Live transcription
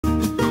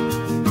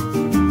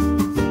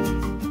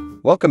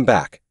Welcome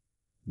back.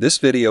 This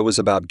video is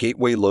about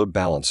Gateway Load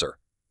Balancer,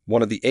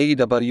 one of the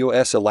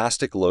AWS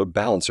Elastic Load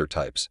Balancer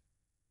types.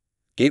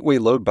 Gateway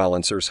Load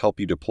Balancers help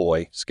you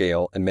deploy,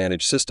 scale, and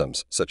manage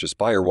systems such as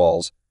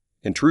firewalls,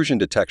 intrusion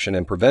detection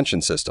and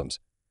prevention systems,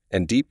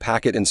 and deep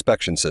packet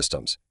inspection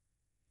systems.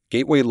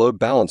 Gateway Load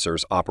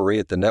Balancers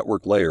operate at the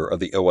network layer of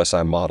the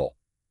OSI model.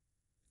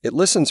 It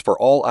listens for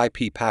all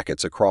IP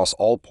packets across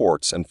all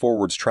ports and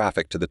forwards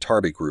traffic to the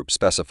target group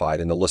specified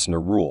in the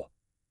listener rule.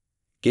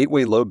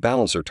 Gateway Load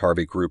Balancer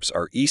target groups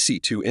are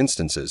EC2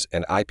 instances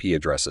and IP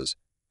addresses.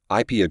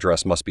 IP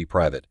address must be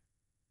private.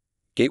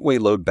 Gateway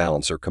Load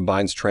Balancer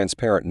combines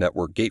transparent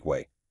network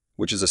gateway,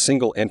 which is a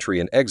single entry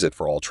and exit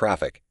for all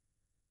traffic,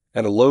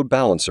 and a load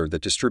balancer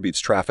that distributes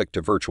traffic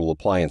to virtual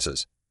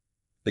appliances.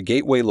 The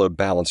Gateway Load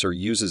Balancer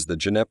uses the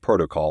JNEP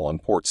protocol on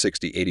port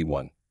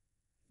 6081.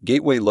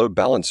 Gateway Load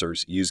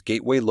Balancers use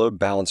Gateway Load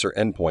Balancer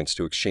endpoints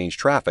to exchange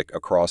traffic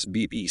across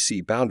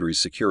VPC boundaries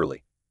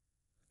securely.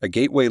 A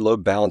Gateway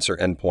Load Balancer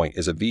endpoint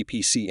is a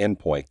VPC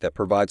endpoint that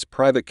provides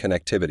private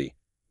connectivity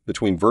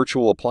between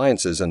virtual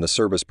appliances and the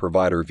service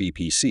provider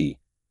VPC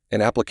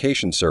and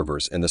application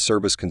servers in the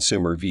service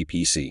consumer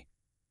VPC.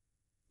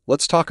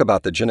 Let's talk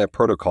about the JNEP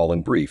protocol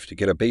in brief to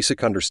get a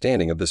basic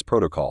understanding of this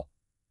protocol.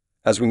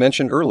 As we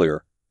mentioned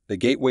earlier, the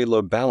Gateway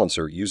Load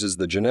Balancer uses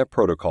the JNEP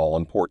protocol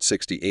on port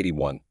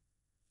 6081.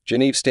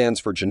 JNEP stands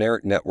for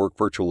Generic Network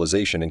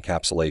Virtualization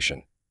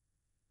Encapsulation.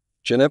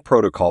 JNEP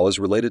protocol is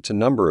related to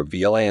number of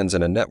VLANs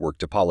in a network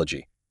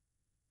topology.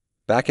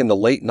 Back in the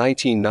late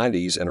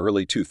 1990s and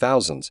early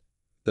 2000s,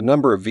 the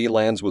number of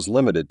VLANs was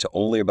limited to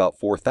only about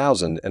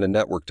 4,000 in a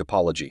network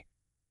topology.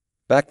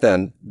 Back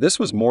then, this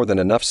was more than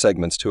enough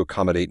segments to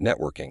accommodate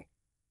networking.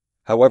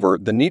 However,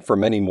 the need for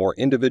many more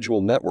individual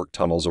network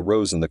tunnels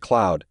arose in the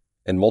cloud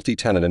and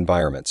multi-tenant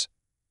environments.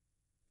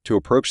 To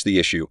approach the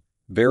issue,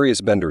 various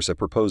vendors have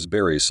proposed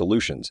various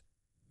solutions: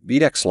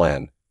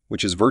 VXLAN,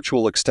 which is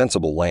Virtual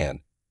Extensible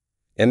LAN,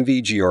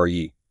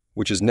 NVGRE,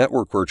 which is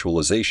Network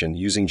Virtualization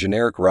using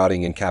Generic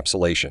Routing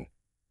Encapsulation,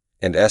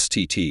 and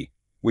STT,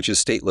 which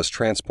is Stateless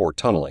Transport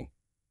Tunneling.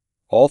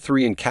 All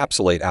three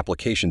encapsulate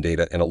application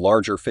data in a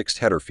larger fixed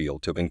header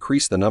field to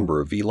increase the number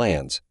of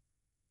VLANs.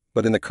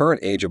 But in the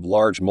current age of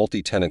large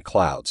multi-tenant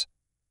clouds,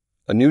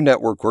 a new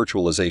network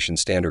virtualization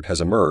standard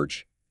has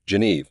emerged,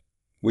 GNEV,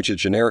 which is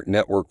Generic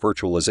Network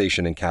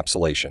Virtualization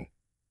Encapsulation.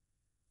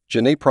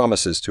 GNEV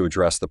promises to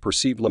address the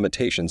perceived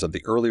limitations of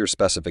the earlier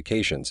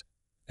specifications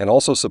and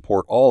also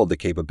support all of the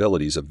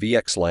capabilities of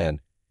VXLAN,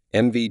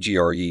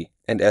 NVGRE,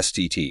 and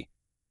STT.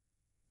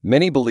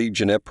 Many believe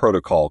JNEP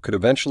protocol could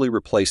eventually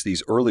replace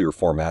these earlier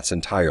formats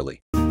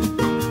entirely.